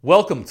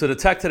Welcome to the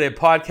Tech Today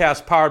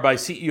podcast powered by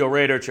CEO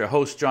Radar. It's your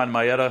host, John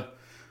Mayetta.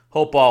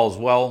 Hope all is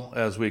well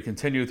as we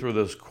continue through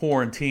this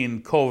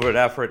quarantine COVID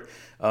effort.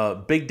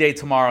 Big day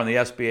tomorrow in the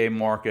SBA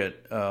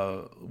market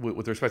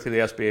with respect to the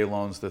SBA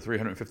loans, the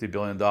 $350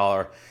 billion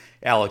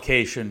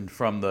allocation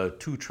from the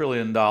 $2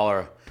 trillion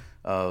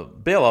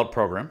bailout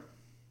program,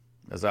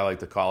 as I like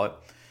to call it.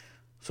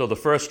 So the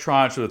first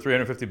tranche of the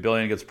 $350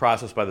 billion gets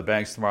processed by the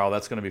banks tomorrow.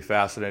 That's going to be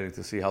fascinating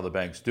to see how the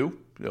banks do.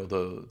 You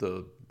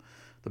know,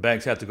 the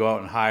banks have to go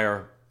out and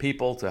hire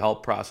people to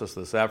help process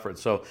this effort.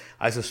 So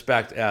I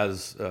suspect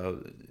as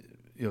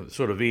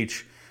sort of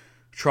each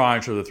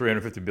tranche of the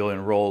 $350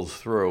 billion rolls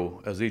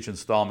through, as each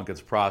installment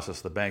gets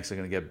processed, the banks are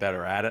going to get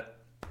better at it.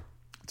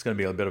 It's going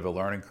to be a bit of a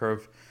learning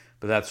curve,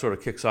 but that sort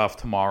of kicks off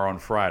tomorrow on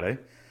Friday.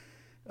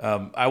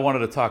 I wanted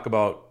to talk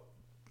about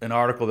an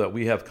article that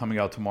we have coming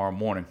out tomorrow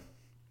morning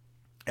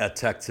at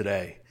Tech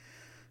Today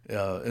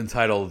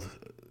entitled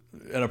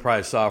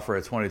Enterprise Software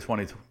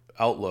 2020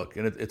 Outlook,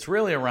 and it's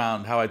really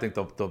around how I think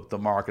the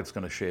market's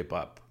going to shape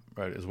up,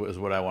 right, is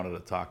what I wanted to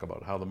talk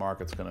about, how the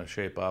market's going to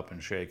shape up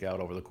and shake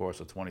out over the course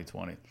of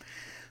 2020.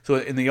 So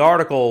in the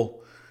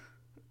article,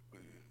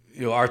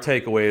 our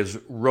takeaway is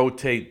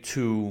rotate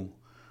to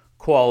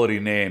quality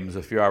names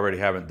if you already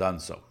haven't done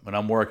so. And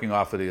I'm working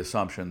off of the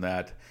assumption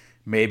that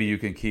maybe you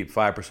can keep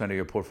 5% of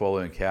your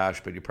portfolio in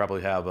cash, but you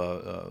probably have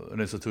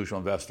an institutional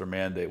investor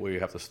mandate where you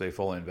have to stay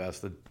fully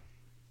invested.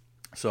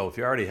 So if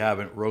you already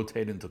haven't,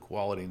 rotate into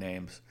quality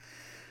names.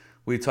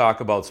 We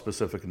talk about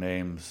specific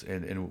names,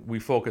 and we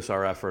focus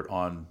our effort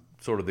on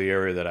sort of the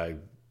area that I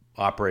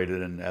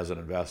operated in as an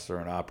investor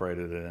and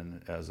operated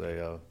in as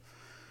a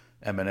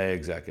M&A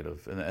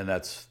executive. And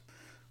that's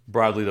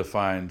broadly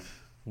defined,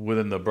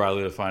 within the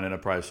broadly defined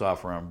enterprise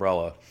software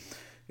umbrella,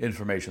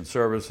 information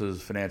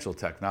services, financial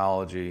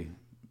technology,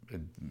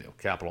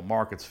 capital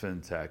markets,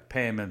 fintech,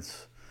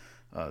 payments,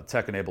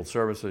 tech-enabled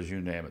services,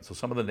 you name it. So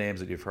some of the names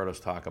that you've heard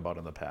us talk about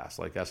in the past,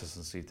 like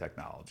SS&C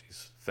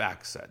Technologies,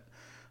 FactSet,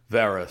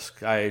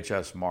 Verisk,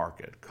 IHS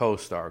Markit,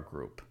 CoStar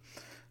Group,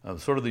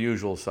 sort of the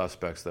usual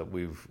suspects that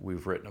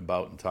we've written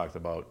about and talked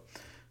about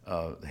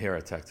here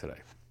at Tech Today.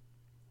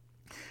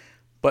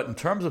 But in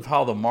terms of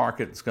how the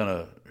market's going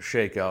to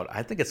shake out,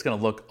 I think it's going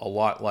to look a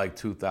lot like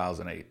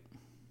 2008.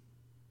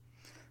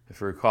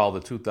 If you recall the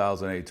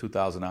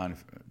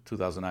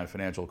 2009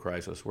 financial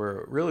crisis, where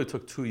it really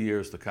took 2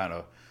 years to kind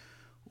of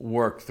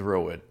work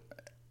through it.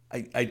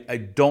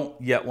 I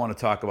don't yet want to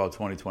talk about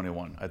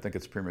 2021. I think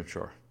it's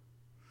premature.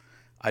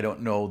 I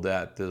don't know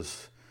that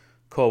this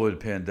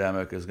COVID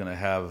pandemic is going to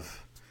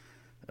have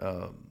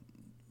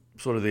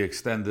sort of the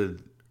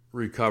extended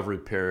recovery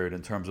period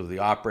in terms of the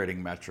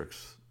operating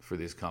metrics for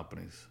these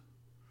companies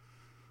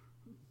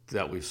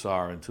that we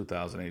saw in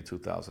 2008,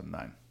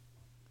 2009.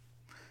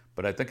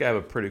 But I think I have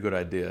a pretty good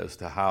idea as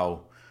to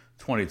how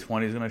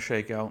 2020 is going to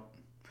shake out.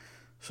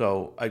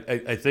 So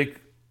I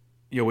think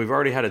we've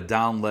already had a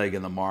down leg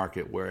in the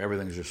market where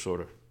everything's just sort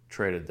of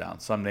traded down.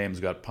 Some names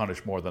got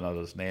punished more than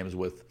others. Names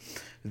with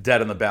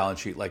debt on the balance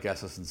sheet, like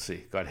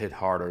SS&C, got hit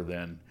harder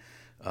than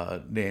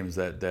names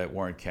that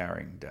weren't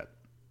carrying debt.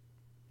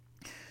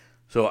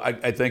 So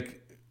I think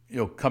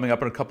coming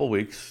up in a couple of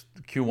weeks,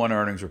 Q1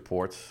 earnings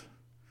reports.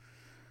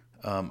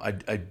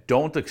 I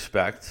don't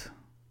expect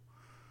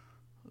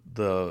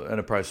the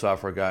enterprise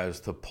software guys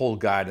to pull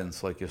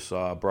guidance like you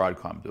saw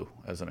Broadcom do,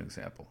 as an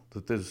example.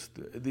 That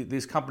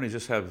these companies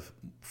just have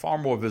far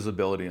more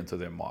visibility into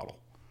their model.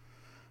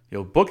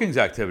 Bookings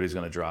activity is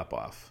going to drop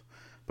off,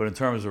 but in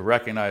terms of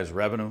recognized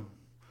revenue,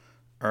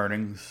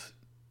 earnings,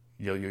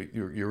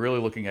 you're really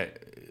looking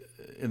at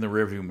in the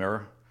rearview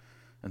mirror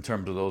in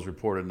terms of those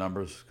reported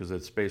numbers, because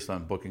it's based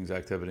on bookings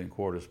activity in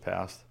quarters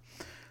past.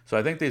 So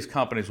I think these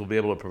companies will be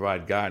able to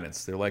provide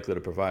guidance. They're likely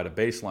to provide a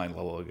baseline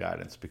level of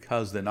guidance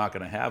because they're not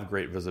going to have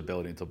great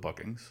visibility into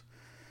bookings.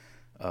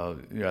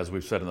 As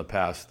we've said in the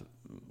past,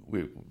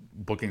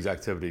 bookings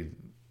activity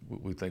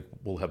we think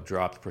will have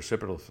dropped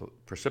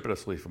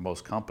precipitously for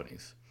most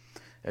companies.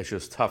 It's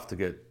just tough to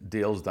get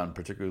deals done,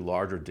 particularly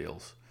larger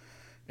deals,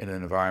 in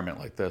an environment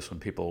like this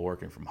when people are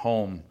working from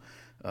home.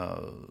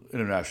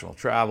 International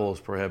travel is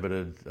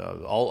prohibited.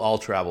 All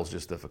travel is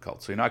just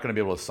difficult. So you're not going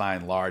to be able to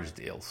sign large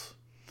deals.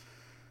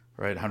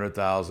 Right,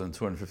 100,000,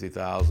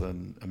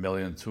 250,000, $1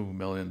 million, $2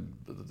 million.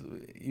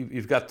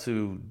 You've got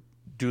to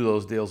do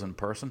those deals in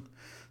person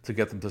to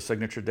get them to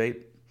signature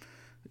date.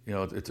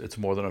 It's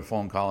more than a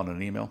phone call and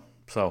an email.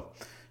 So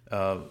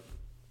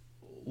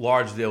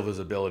large deal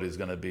visibility is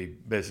going to be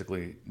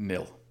basically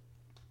nil.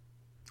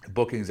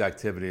 Bookings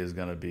activity is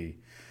going to be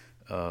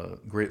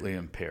greatly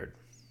impaired.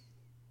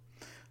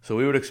 So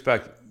we would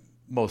expect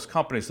most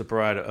companies to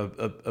provide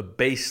a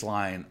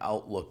baseline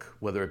outlook,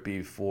 whether it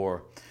be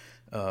for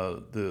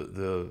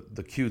the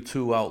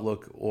Q2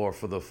 outlook or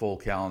for the full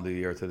calendar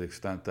year, to the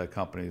extent that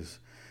companies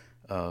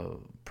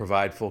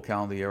provide full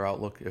calendar year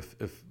outlook.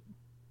 If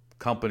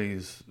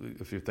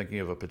you're thinking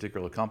of a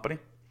particular company,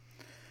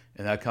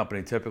 and that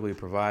company typically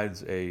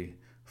provides a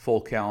full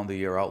calendar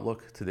year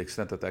outlook, to the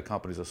extent that that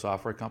company is a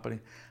software company,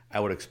 I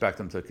would expect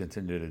them to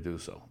continue to do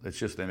so. It's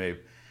just they may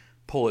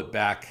pull it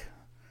back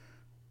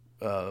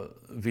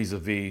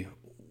vis-a-vis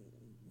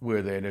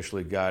where they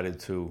initially guided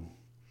to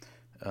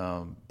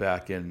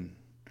back in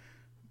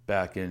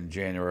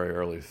January,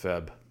 early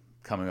Feb,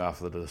 coming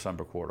off of the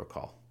December quarter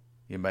call.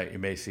 You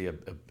may see a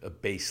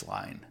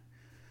baseline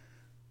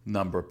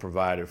number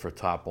provided for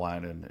top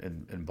line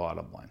and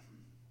bottom line.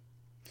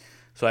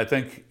 So I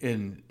think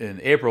in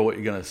April what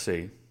you're going to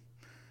see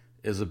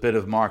is a bit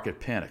of market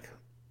panic.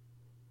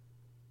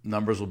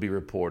 Numbers will be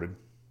reported.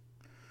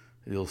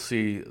 You'll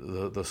see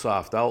the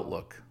soft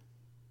outlook.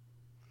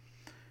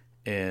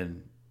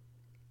 And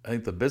I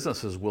think the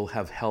businesses will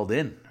have held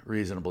in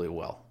reasonably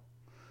well.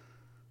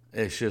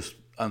 It's just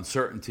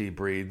uncertainty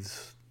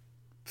breeds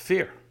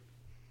fear.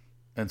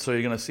 And so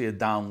you're going to see a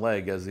down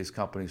leg as these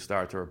companies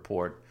start to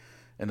report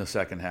in the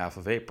second half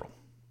of April.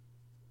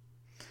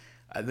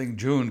 I think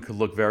June could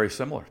look very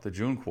similar to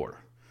June quarter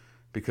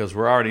because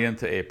we're already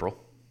into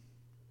April.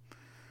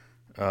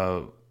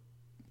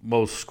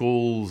 Most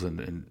schools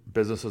and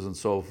businesses and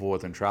so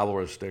forth and travel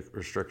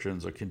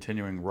restrictions are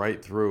continuing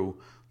right through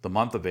the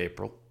month of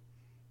April,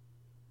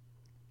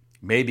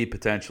 maybe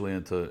potentially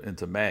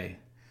into May.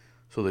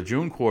 So the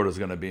June quarter is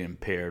going to be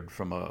impaired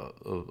from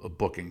a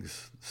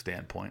bookings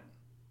standpoint.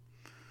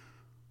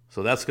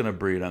 So that's going to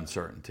breed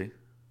uncertainty.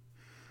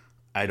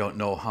 I don't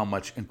know how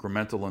much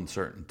incremental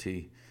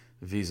uncertainty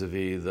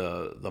vis-a-vis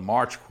the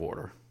March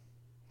quarter.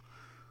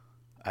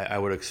 I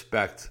would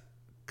expect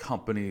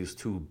companies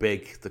to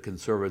bake the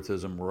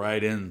conservatism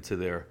right into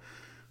their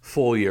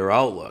full year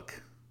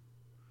outlook.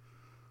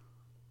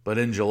 But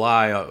in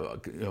July,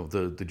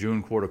 the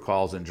June quarter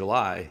calls in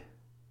July,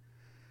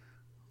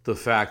 the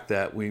fact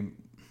that we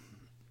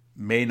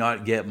may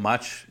not get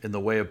much in the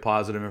way of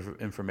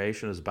positive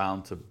information is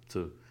bound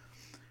to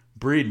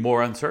breed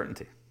more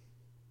uncertainty.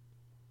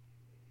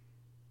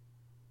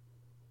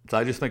 So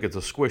I just think it's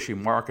a squishy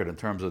market in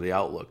terms of the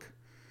outlook,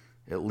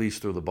 at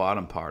least through the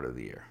bottom part of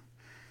the year.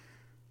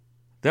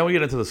 Then we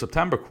get into the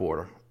September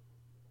quarter.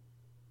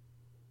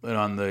 And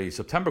on the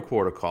September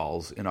quarter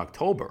calls in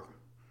October,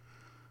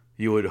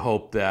 you would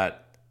hope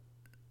that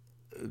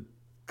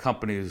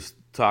companies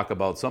talk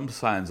about some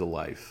signs of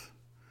life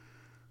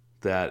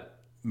that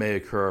may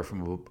occur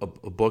from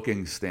a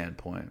booking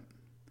standpoint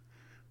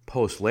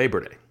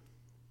post-Labor Day.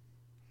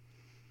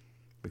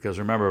 Because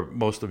remember,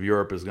 most of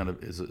Europe is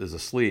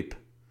asleep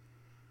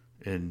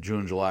in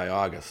June, July,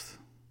 August,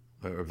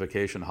 or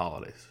vacation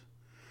holidays.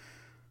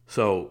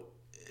 So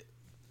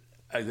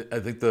I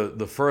think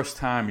the first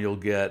time you'll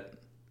get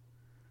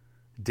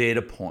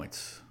data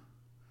points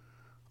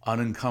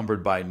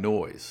unencumbered by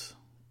noise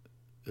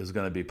is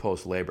going to be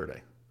post-Labor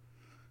Day.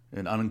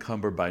 And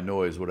unencumbered by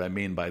noise, what I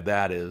mean by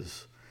that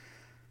is,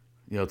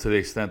 to the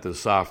extent there's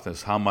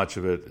softness, how much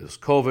of it is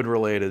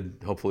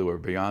COVID-related? Hopefully we're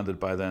beyond it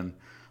by then.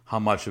 How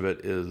much of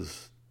it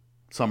is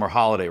summer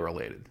holiday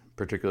related,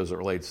 particularly as it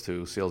relates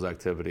to sales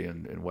activity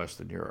in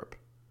Western Europe.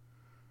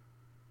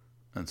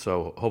 And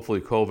so hopefully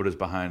COVID is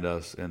behind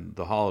us and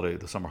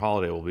the summer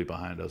holiday will be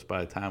behind us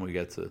by the time we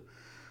get to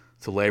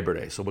Labor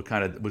Day. So what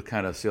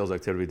kind of sales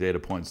activity data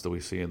points do we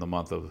see in the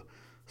month of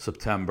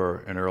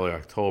September and early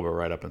October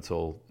right up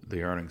until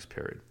the earnings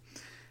period?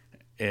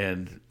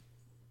 And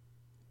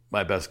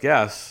my best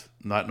guess,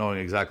 not knowing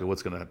exactly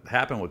what's going to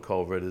happen with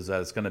COVID, is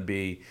that it's going to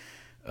be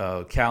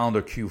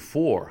calendar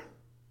Q4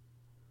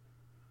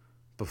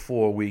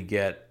 before we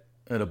get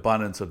an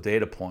abundance of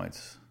data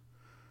points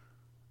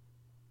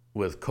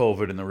with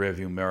COVID in the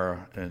rearview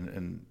mirror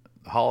and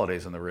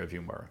holidays in the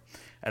rearview mirror.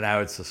 And I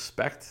would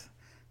suspect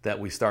that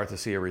we start to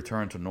see a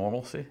return to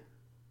normalcy,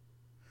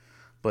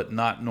 but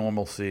not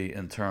normalcy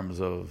in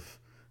terms of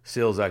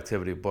sales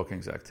activity,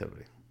 bookings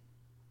activity.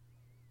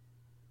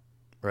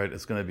 Right?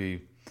 It's going to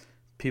be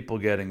people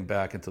getting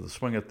back into the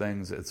swing of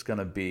things. It's going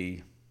to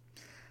be,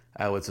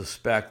 I would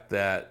suspect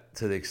that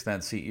to the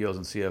extent CEOs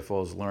and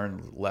CFOs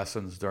learned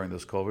lessons during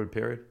this COVID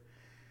period,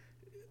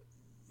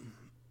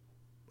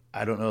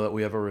 I don't know that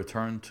we ever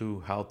returned to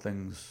how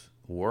things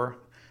were.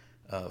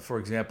 For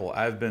example,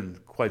 I've been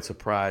quite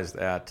surprised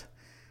at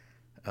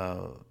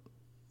the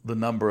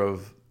number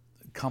of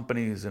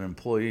companies and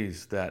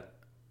employees that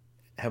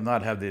have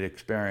not had the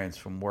experience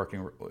from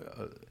working,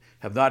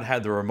 have not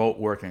had the remote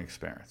working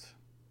experience.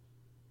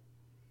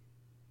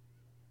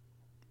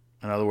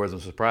 In other words, I'm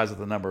surprised at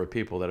the number of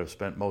people that have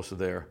spent most of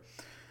their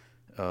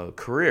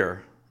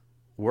career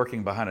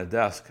working behind a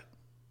desk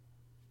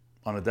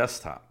on a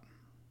desktop.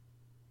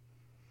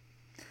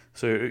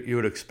 So you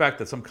would expect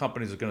that some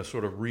companies are going to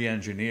sort of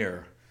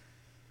re-engineer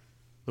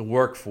the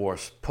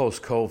workforce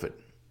post-COVID.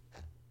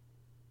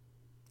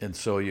 And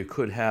so you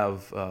could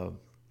have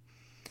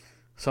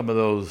some of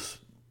those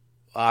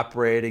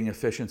operating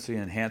efficiency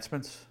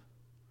enhancements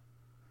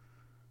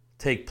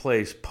take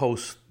place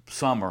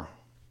post-summer,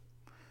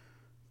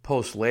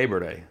 post-Labor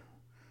Day,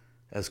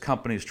 as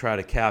companies try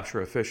to capture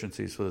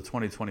efficiencies for the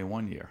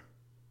 2021 year.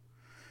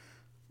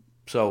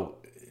 So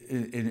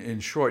in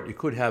short, you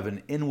could have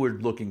an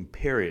inward-looking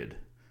period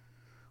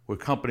where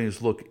companies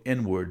look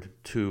inward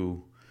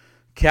to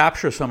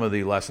capture some of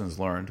the lessons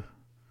learned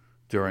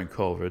during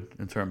COVID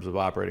in terms of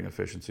operating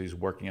efficiencies,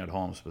 working at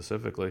home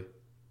specifically,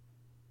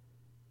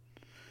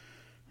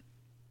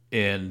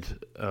 and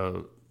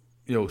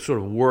sort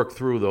of work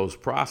through those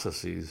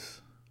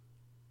processes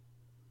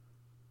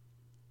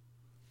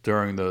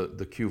during the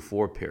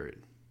Q4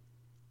 period.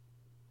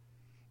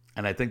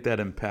 And I think that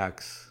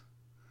impacts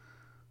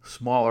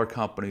smaller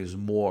companies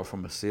more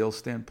from a sales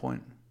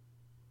standpoint.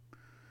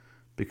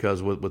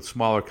 Because with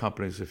smaller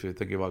companies, if you're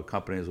thinking about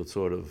companies with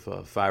sort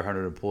of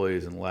 500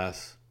 employees and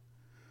less,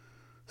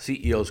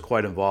 CEO's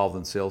quite involved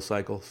in sales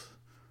cycles,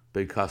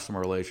 big customer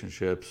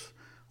relationships,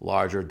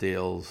 larger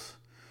deals.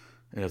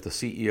 And if the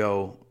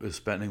CEO is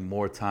spending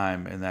more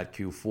time in that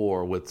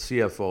Q4 with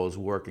CFOs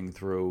working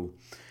through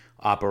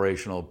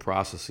operational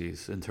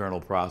processes,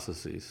 internal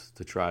processes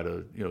to try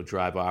to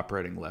drive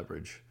operating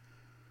leverage,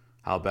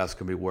 how best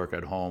can we work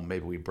at home?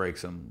 Maybe we break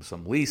some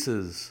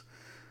leases.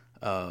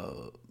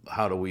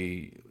 How do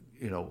we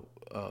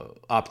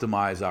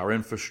optimize our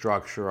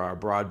infrastructure, our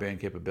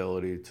broadband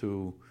capability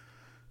to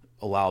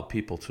allow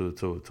people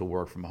to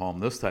work from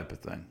home? This type of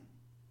thing.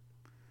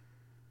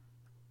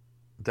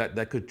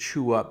 That could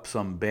chew up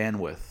some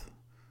bandwidth,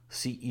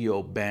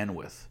 CEO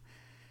bandwidth,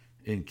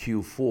 in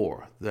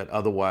Q4 that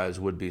otherwise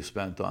would be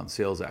spent on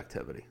sales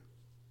activity.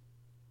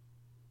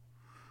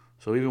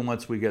 So even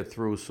once we get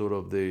through sort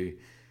of the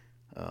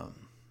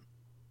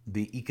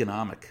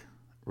economic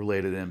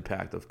related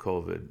impact of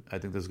COVID, I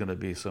think there's going to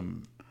be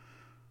some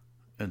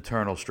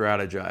internal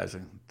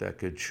strategizing that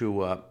could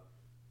chew up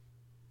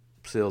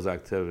sales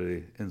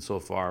activity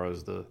insofar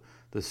as the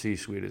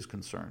C-suite is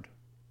concerned.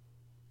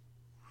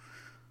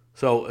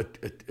 So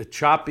a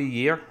choppy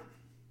year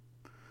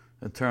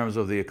in terms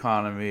of the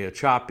economy, a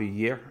choppy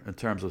year in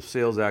terms of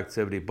sales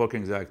activity,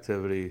 bookings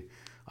activity,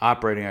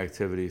 operating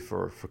activity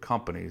for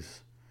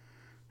companies.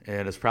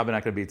 And it's probably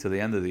not going to be to the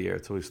end of the year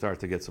until we start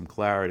to get some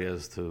clarity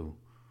as to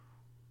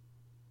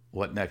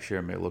what next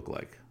year may look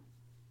like.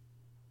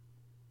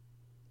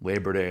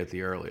 Labor Day at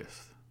the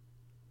earliest.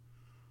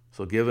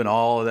 So given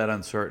all of that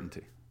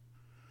uncertainty,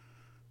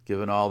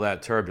 given all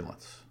that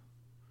turbulence,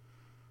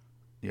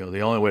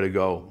 the only way to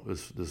go,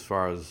 as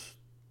far as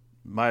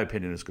my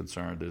opinion is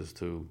concerned, is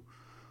to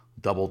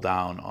double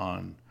down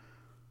on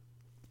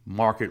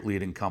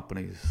market-leading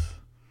companies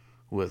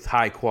with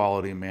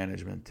high-quality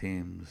management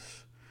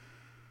teams,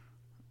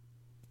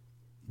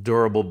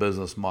 durable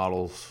business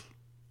models,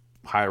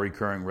 high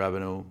recurring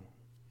revenue,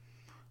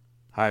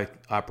 high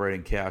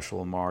operating cash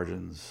flow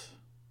margins,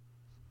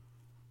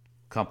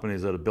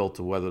 companies that are built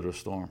to weather the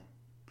storm.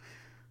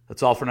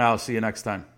 That's all for now. See you next time.